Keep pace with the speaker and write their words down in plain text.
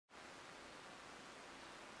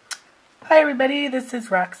Hi everybody, this is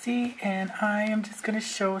Roxy and I am just going to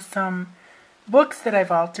show some books that I've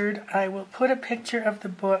altered. I will put a picture of the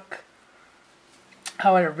book,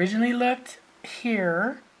 how it originally looked,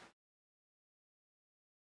 here.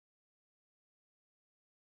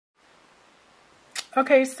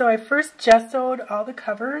 Okay, so I first gessoed all the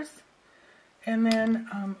covers and then,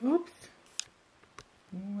 oops,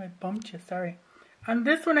 ooh, I bumped you, sorry. On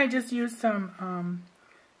this one I just used some,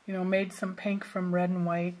 made some pink from red and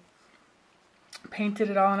white. Painted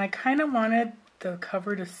it all, and I kind of wanted the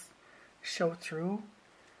cover to show through,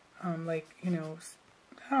 I don't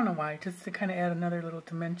know why, just to kind of add another little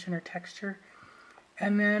dimension or texture.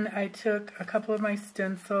 And then I took a couple of my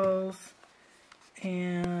stencils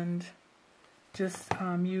and just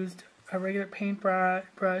used a regular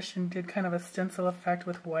paintbrush and did kind of a stencil effect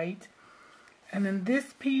with white. And then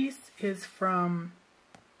this piece is from,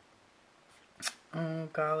 oh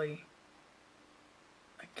golly,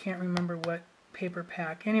 I can't remember what paper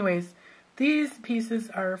pack. Anyways, these pieces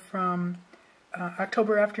are from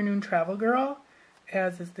October Afternoon Travel Girl,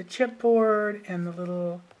 as is the chipboard and the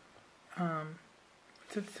little,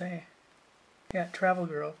 what's it say? Yeah, Travel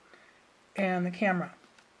Girl, and the camera.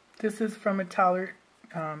 This is from a dollar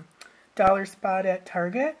spot at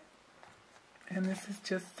Target, and this is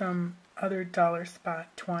just some other dollar spot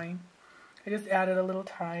twine. I just added a little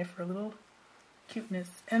tie for a little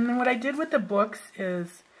cuteness. And then what I did with the books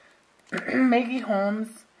is Maggie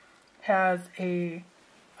Holmes has a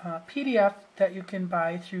PDF that you can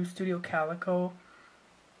buy through Studio Calico,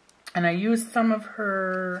 and I used some of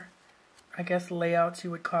her, I guess, layouts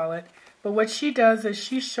you would call it. But what she does is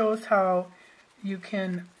she shows how you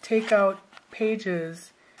can take out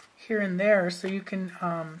pages here and there, so you can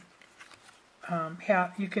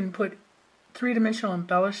you can put three-dimensional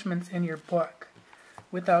embellishments in your book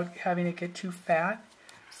without having it get too fat.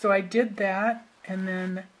 So I did that, and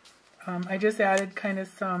then I just added kind of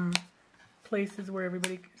some places where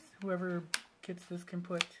whoever gets this can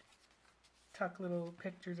tuck little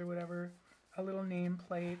pictures or whatever, a little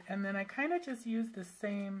nameplate, and then I kind of just used the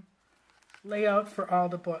same layout for all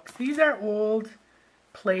the books. These are old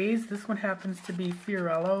plays. This one happens to be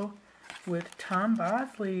Fiorello with Tom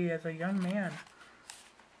Bosley as a young man.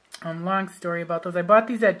 Long story about those. I bought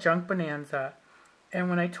these at Junk Bonanza, and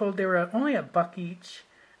when I told they were only $1 each,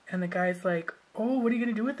 and the guy's like, oh, what are you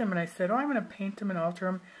going to do with them? And I said, oh, I'm going to paint them and alter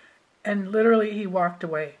them. And literally he walked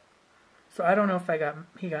away. So I don't know if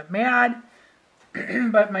he got mad,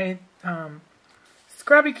 but my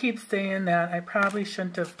Scrubby keeps saying that I probably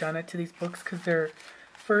shouldn't have done it to these books because they're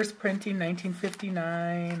first printing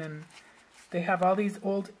 1959, and they have all these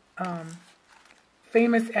old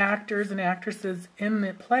famous actors and actresses in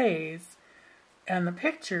the plays and the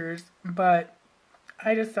pictures, but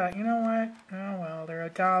I just thought, you know what? Oh, well, they're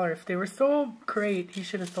 $1. If they were so great, he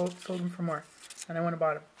should have sold them for more. And I wouldn't have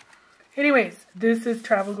bought them. Anyways, this is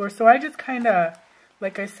Travel Girl. So I just kind of,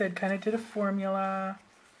 like I said, kind of did a formula.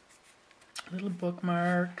 Little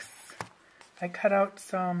bookmarks. I cut out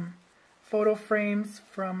some photo frames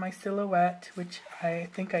from my silhouette, which I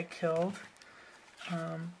think I killed.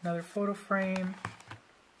 Another photo frame.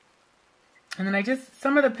 And then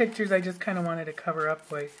some of the pictures I just kind of wanted to cover up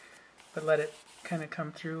with, but let it kind of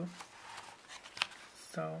come through.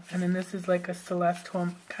 So, and then this is like a Celeste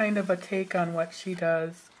Holm, kind of a take on what she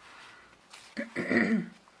does.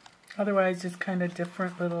 Otherwise, just kind of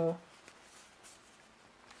different little,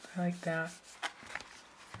 I like that.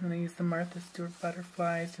 And I use the Martha Stewart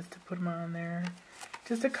butterflies just to put them on there.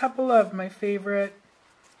 Just a couple of my favorite.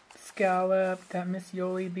 Scallop, that Miss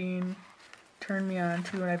Yoli bean turned me on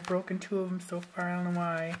to, and I've broken 2 of them so far, I don't know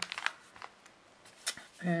why.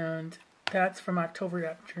 And that's from October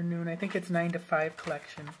Afternoon. I think it's 9 to 5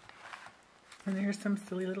 collection. And here's some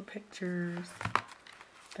silly little pictures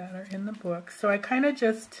that are in the book. So I kind of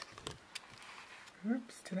just,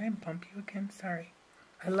 oops, did I bump you again? Sorry.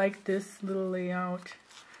 I like this little layout.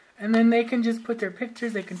 And then they can just put their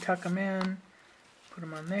pictures, they can tuck them in, put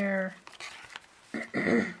them on there.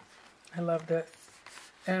 I love this.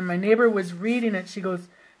 And my neighbor was reading it. She goes,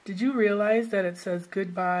 did you realize that it says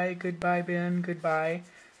goodbye, goodbye, Ben, goodbye?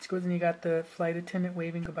 She goes, and you got the flight attendant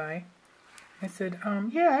waving goodbye. I said,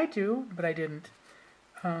 yeah, I do, but I didn't.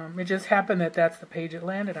 It just happened that that's the page it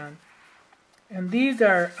landed on. And these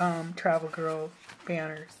are Travel Girl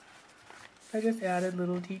banners. I just added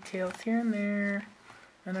little details here and there.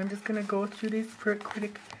 And I'm just going to go through these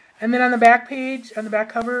quick. And then on the back page, on the back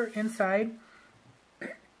cover, inside,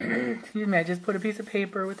 excuse me, I just put a piece of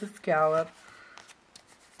paper with a scallop.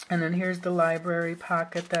 And then here's the library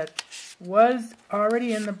pocket that was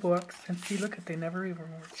already in the books. And see, look at, they never even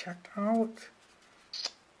were checked out.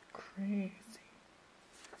 Crazy.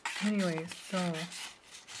 Anyways, so,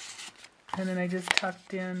 and then I just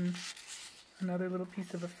tucked in another little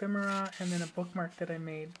piece of ephemera and then a bookmark that I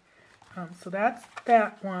made. So that's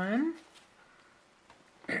that one.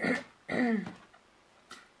 Excuse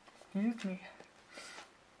me.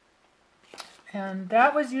 And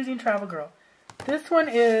that was using Travel Girl. This one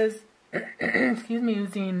is, excuse me,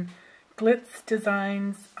 using Glitz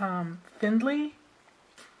Designs Findley.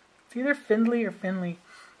 It's either Findley or Finley.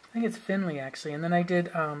 I think it's Finley actually. And then I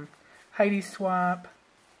did Heidi Swap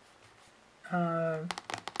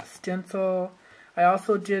stencil. I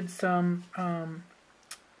also did some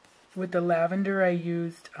with the lavender. I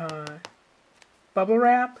used bubble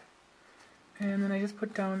wrap, and then I just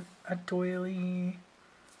put down a doily,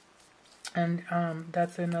 and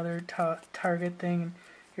that's another Target thing.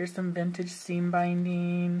 Here's some vintage seam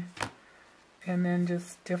binding, and then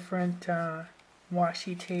just different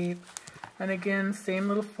washi tape, and again same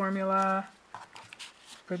little formula,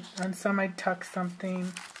 but on some I tuck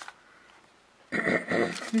something.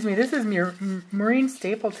 Excuse me, this is Maureen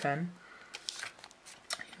Stapleton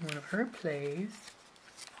in one of her plays,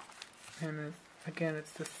 and again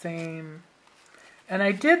it's the same, and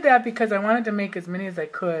I did that because I wanted to make as many as I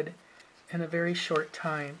could in a very short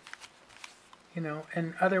time, you know,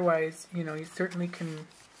 and otherwise, you know, you certainly can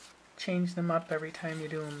change them up every time you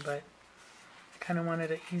do them, but I kind of wanted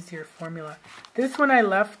an easier formula. This one I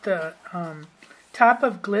left the top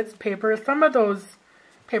of glitz paper. Some of those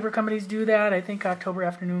paper companies do that. I think October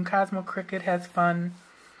Afternoon, Cosmo Cricket has fun.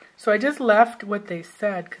 So I just left what they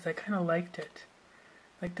said because I kind of liked it.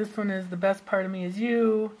 Like this one is, the best part of me is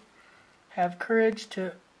you. Have courage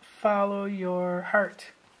to follow your heart.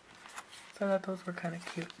 So I thought those were kind of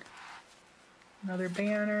cute. Another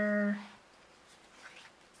banner.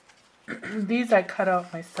 These I cut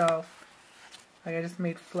out myself. Like I just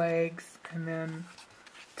made flags and then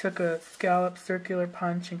took a scallop circular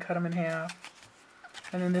punch and cut them in half.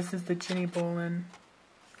 And then this is the Ginny Bolin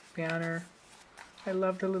banner. I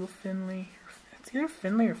love the little Finley. It's either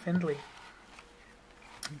Finley or Findley.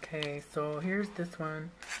 Okay, so here's this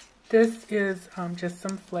one. This is just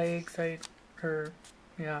some flags.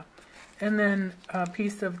 Yeah. And then a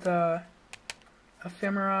piece of the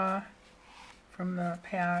ephemera from the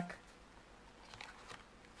pack.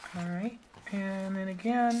 Alright. And then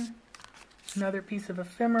again, another piece of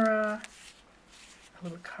ephemera. A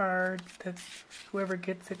little card that whoever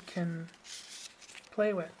gets it can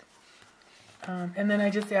play with. And then I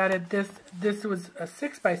just added this. This was a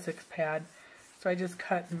 6x6 pad, so I just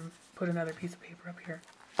cut and put another piece of paper up here.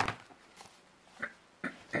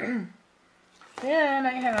 Then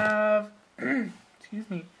I have, excuse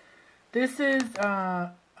me, this is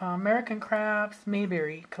American Crafts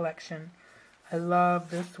Mayberry collection. I love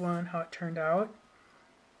this one, how it turned out.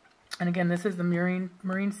 And again, this is the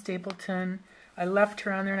Maureen Stapleton. I left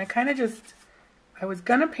her on there, and I kind of just, I was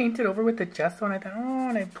going to paint it over with the gesso, and I thought, oh,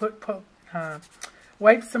 and I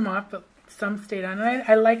wiped some off, but some stayed on. And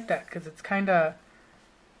I like that, because it's kind of,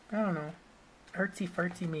 I don't know,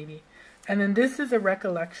 artsy-fartsy maybe. And then this is a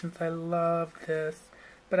Recollections. I love this,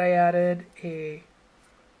 but I added a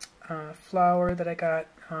flower that I got,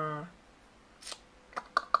 I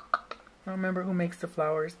don't remember who makes the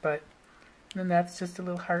flowers, but then that's just a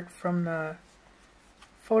little heart from the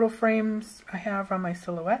photo frames I have on my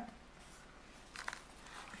silhouette.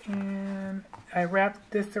 And I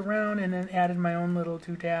wrapped this around and then added my own little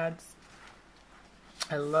doodads.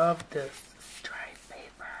 I love this striped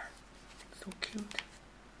paper. So cute.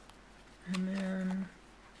 And then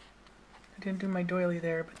I didn't do my doily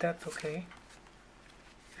there, but that's okay.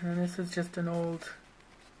 And then this is just an old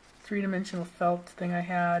three-dimensional felt thing I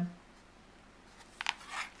had.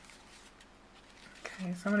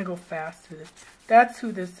 Okay, so I'm going to go fast through this. That's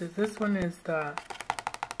who this is. This one is the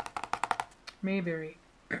Mayberry.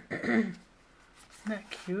 Isn't that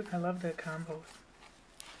cute? I love the combos.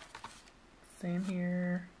 Same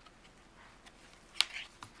here.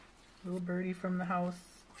 Little birdie from the house.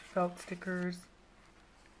 Felt stickers.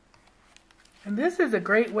 And this is a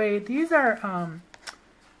great way. These are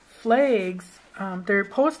flags. They're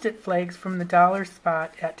Post-it flags from the dollar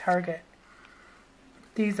spot at Target.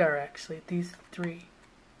 These are actually, these three.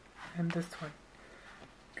 And this one.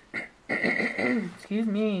 Excuse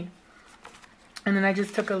me. And then I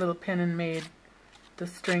just took a little pin and made the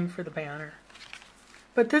string for the banner.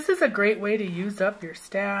 But this is a great way to use up your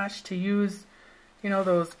stash, to use, you know,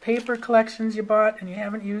 those paper collections you bought and you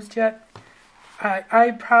haven't used yet.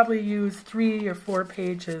 I probably use 3 or 4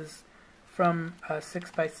 pages from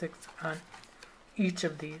 6x6 on each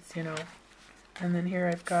of these, you know. And then here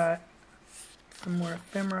I've got some more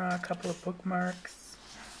ephemera, a couple of bookmarks.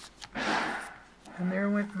 And there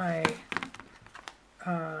went my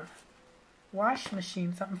wash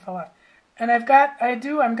machine. Something fell off. And I'm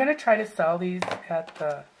going to try to sell these at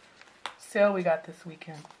the sale we got this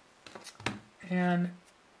weekend. And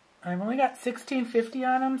I've only got $16.50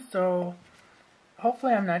 on them, so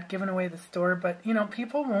hopefully I'm not giving away the store. But, you know,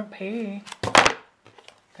 people won't pay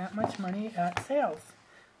that much money at sales.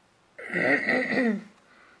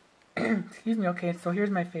 Excuse me. Okay, so here's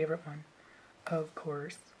my favorite one, of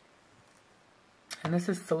course. And this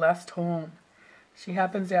is Celeste Holm. She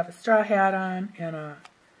happens to have a straw hat on and a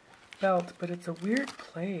belt, but it's a weird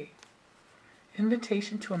play.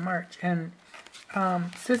 Invitation to a March. And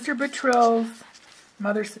Sister Betrill's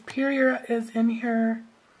Mother Superior is in here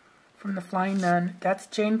from The Flying Nun. That's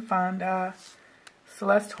Jane Fonda,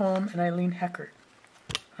 Celeste Holm, and Eileen Heckert.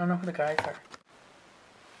 I don't know who the guys are.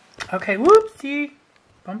 Okay, whoopsie.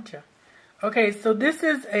 Bumped you. Okay, so this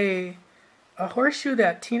is a horseshoe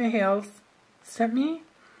that Tina Hales sent me.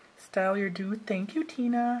 Style Your Dude. Thank you,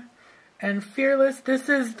 Tina. And Fearless. This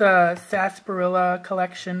is the Sarsaparilla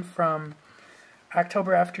collection from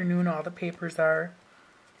October Afternoon. All the papers are.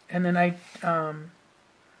 And then I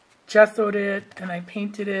gessoed it and I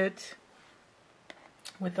painted it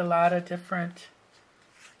with a lot of different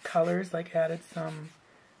colors. Like added some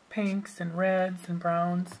pinks and reds and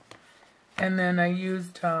browns. And then I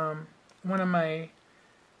used one of my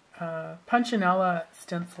Punchinella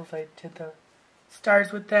stencils. I did the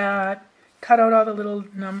stars with that. Cut out all the little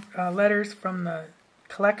letters from the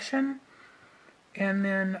collection. And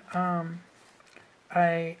then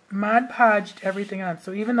I Mod Podged everything on.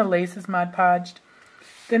 So even the lace is Mod Podged.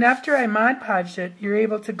 Then after I Mod Podged it, you're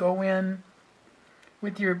able to go in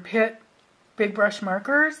with your Pitt big brush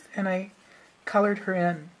markers. And I colored her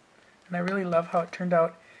in. And I really love how it turned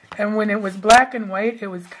out. And when it was black and white, it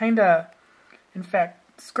was kind of, in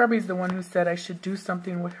fact, Scrubby's the one who said I should do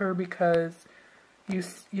something with her because you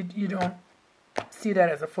don't see that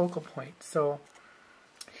as a focal point. So,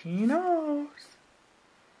 he knows.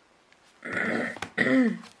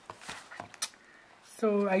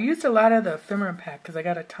 So, I used a lot of the ephemera pack because I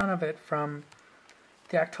got a ton of it from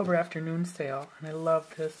the October Afternoon sale. And I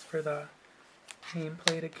love this for the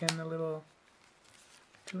nameplate again, the little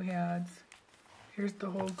two heads. Here's the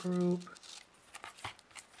whole group.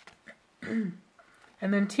 And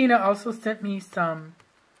then Tina also sent me some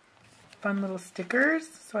fun little stickers.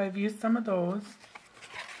 So I've used some of those.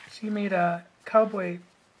 She made a cowboy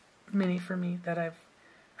mini for me that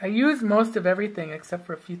I use most of everything except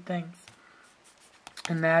for a few things.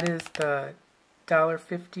 And that is the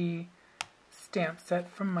 $1.50 stamp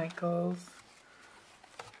set from Michaels.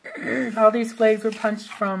 All these flags were punched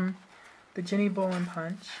from the Ginny Bolin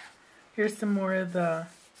punch. Here's some more of the,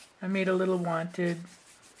 I made a little wanted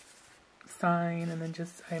sign, and then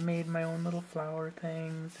I made my own little flower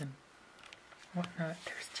things and whatnot.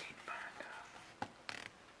 There's Jane Fonda.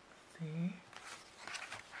 See?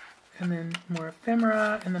 And then more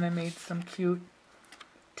ephemera, and then I made some cute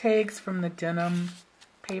tags from the denim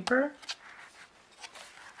paper.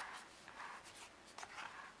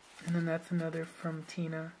 And then that's another from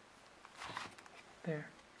Tina. There.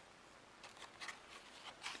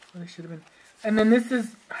 Well, they should have been. And then this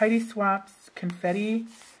is Heidi Swap's confetti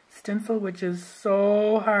stencil, which is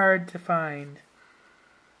so hard to find.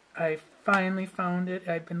 I finally found it.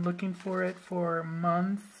 I've been looking for it for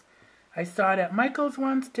months. I saw it at Michael's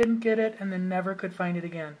once, didn't get it, and then never could find it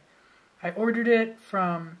again. I ordered it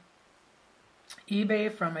from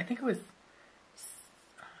eBay from, I think it was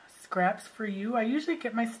Scraps for You. I usually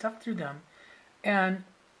get my stuff through them. And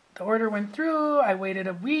the order went through. I waited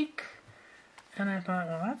a week. And I thought,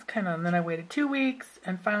 well, that's kind of... And then I waited 2 weeks,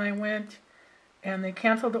 and finally I went, and they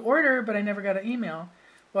canceled the order, but I never got an email.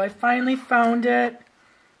 Well, I finally found it.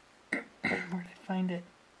 Where did I find it?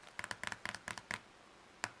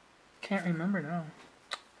 Can't remember now.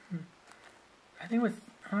 I think it was,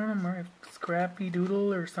 I don't know, Scrappy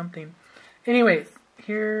Doodle or something. Anyways,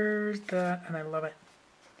 here's that, and I love it.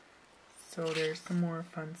 So there's some more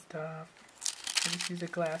fun stuff. I just use a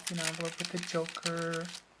glassy envelope with the Joker.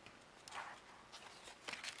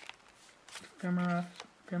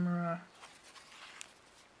 Ephemera.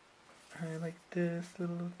 I like this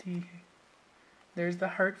little D. There's the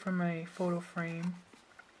heart from my photo frame.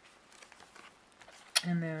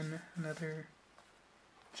 And then another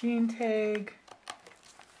jean tag.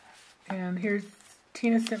 And here's,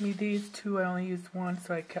 Tina sent me these two. I only used one,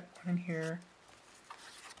 so I kept one in here.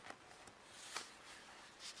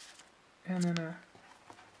 And then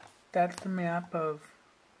that's the map of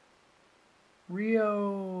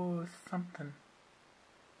Rio something.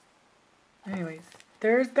 Anyways,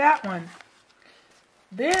 there's that one.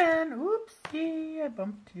 Then, oopsie, I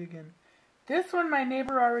bumped you again. This one my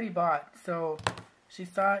neighbor already bought, so She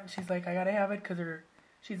saw it and she's like, I gotta have it because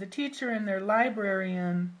she's a teacher and their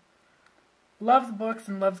librarian, loves books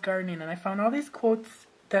and loves gardening. And I found all these quotes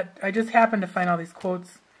that I just happened to find all these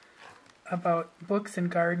quotes about books and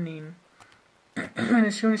gardening. And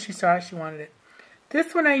as soon as she saw it, she wanted it.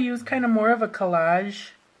 This one I used kind of more of a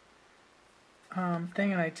collage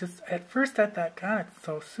thing, and I just, at first I thought, God, it's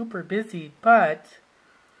so super busy, but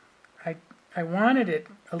I wanted it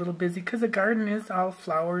a little busy because the garden is all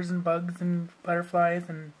flowers and bugs and butterflies,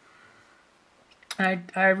 and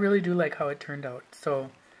I really do like how it turned out.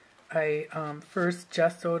 So I first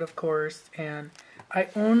gessoed, of course, and I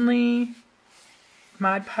only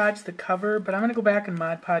Mod Podged the cover, but I'm going to go back and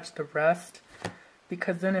Mod Podge the rest,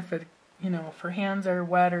 because then if it, if her hands are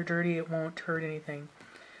wet or dirty, it won't hurt anything.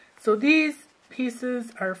 So these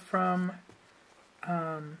pieces are from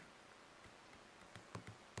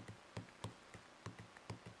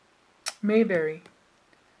Mayberry.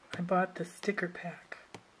 I bought the sticker pack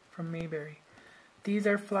from Mayberry. These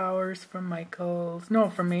are flowers from Michael's. No,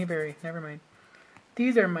 from Mayberry. Never mind.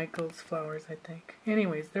 These are Michael's flowers, I think.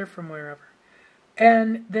 Anyways, they're from wherever.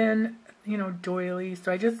 And then, doily.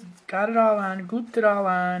 So I just got it all on, glooped it all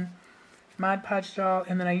on, Mod Podged it all,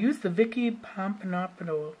 and then I used the Vicky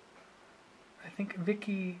Pompanopoulou. I think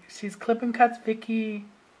Vicky, she's Clip and Cuts Vicky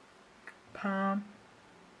Pompano.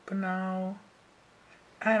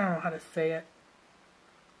 I don't know how to say it.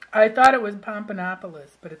 I thought it was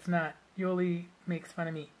Pompanopoulos, but it's not. Yoli makes fun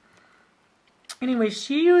of me. Anyway,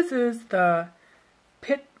 she uses the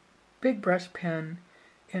Pitt Big Brush pen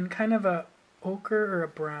in kind of a ochre or a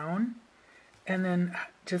brown, and then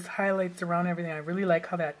just highlights around everything. I really like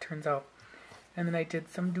how that turns out. And then I did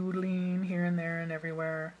some doodling here and there and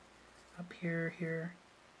everywhere. Up here, here,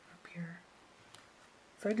 up here.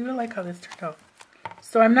 So I do like how this turned out.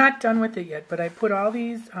 So I'm not done with it yet, but I put all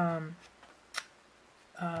these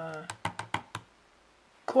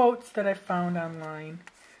quotes that I found online.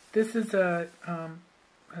 This is a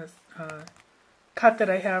cut that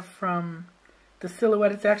I have from the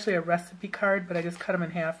silhouette. It's actually a recipe card, but I just cut them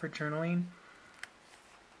in half for journaling.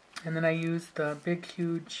 And then I used the big,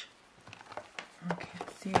 huge, I can't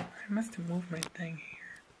see it. I must have moved my thing here.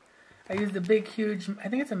 I used the big, huge, I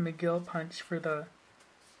think it's a McGill punch for the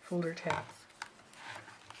folder tabs.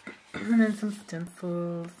 And then some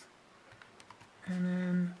stencils. And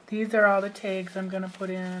then these are all the tags I'm going to put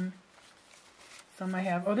in. Some I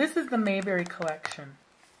have. Oh, this is the Mayberry collection.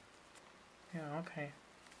 Yeah, okay.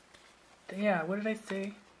 Yeah, what did I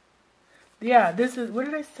say? Yeah, this is, what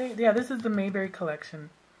did I say? Yeah, this is the Mayberry collection.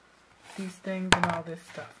 These things and all this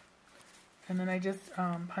stuff. And then I just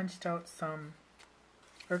punched out some,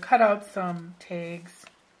 or cut out some tags.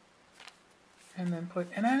 And then put,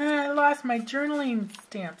 and then I lost my journaling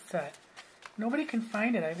stamp set. Nobody can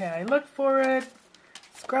find it. I looked for it.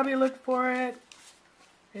 Scrubby looked for it.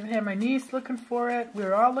 I even had my niece looking for it. We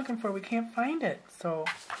were all looking for it. We can't find it. So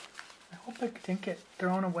I hope it didn't get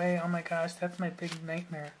thrown away. Oh my gosh, that's my big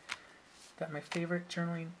nightmare. That my favorite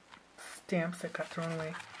journaling stamps that got thrown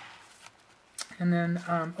away. And then,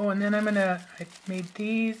 and then I made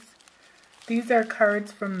these. These are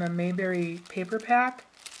cards from the Mayberry paper pack.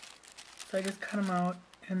 So I just cut them out,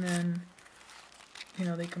 and then,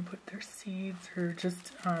 they can put their seeds or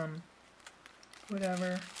just,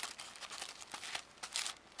 whatever.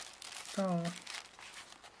 So,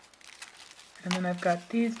 and then I've got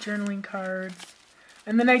these journaling cards.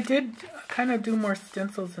 And then I did kind of do more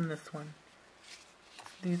stencils in this one.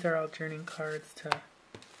 These are all journaling cards to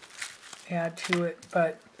add to it.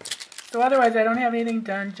 But, so otherwise I don't have anything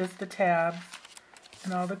done, just the tabs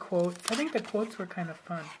and all the quotes. I think the quotes were kind of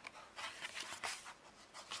fun.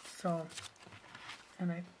 So,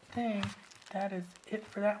 and I think that is it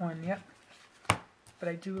for that one. Yep. But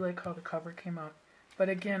I do like how the cover came out. But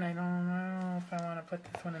again, I don't know if I want to put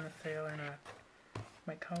this one in the sale or not.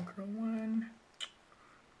 My Cowgirl one.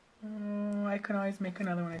 Oh, I can always make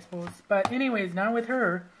another one, I suppose. But anyways, not with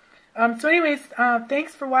her.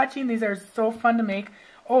 Thanks for watching. These are so fun to make.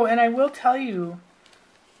 Oh, and I will tell you,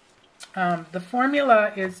 the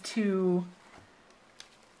formula is to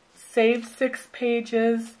save 6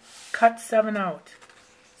 pages, cut 7 out.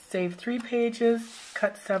 Save 3 pages,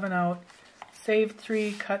 cut 7 out. Save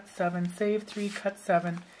 3, cut 7. Save 3, cut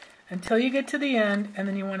 7. Until you get to the end, and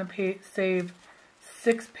then you want to save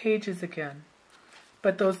 6 pages again.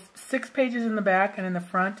 But those 6 pages in the back and in the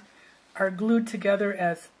front are glued together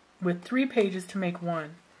as with 3 pages to make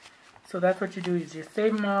 1. So that's what you do, is you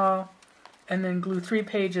save them all and then glue 3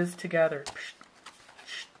 pages together.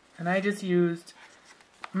 And I just used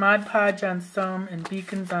Mod Podge on some and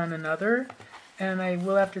Beacons on another. And I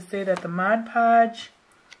will have to say that the Mod Podge,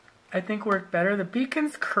 I think, worked better. The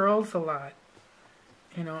Beacons curls a lot.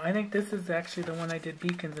 You know, I think this is actually the one I did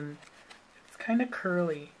beacons, and it's kind of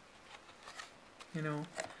curly. You know.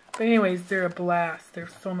 But anyways, they're a blast. They're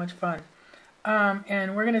so much fun.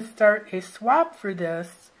 And we're going to start a swap for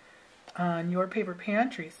this on Your Paper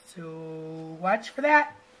Pantry. So watch for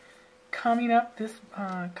that coming up this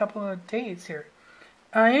couple of days here.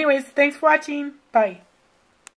 Anyways, thanks for watching. Bye.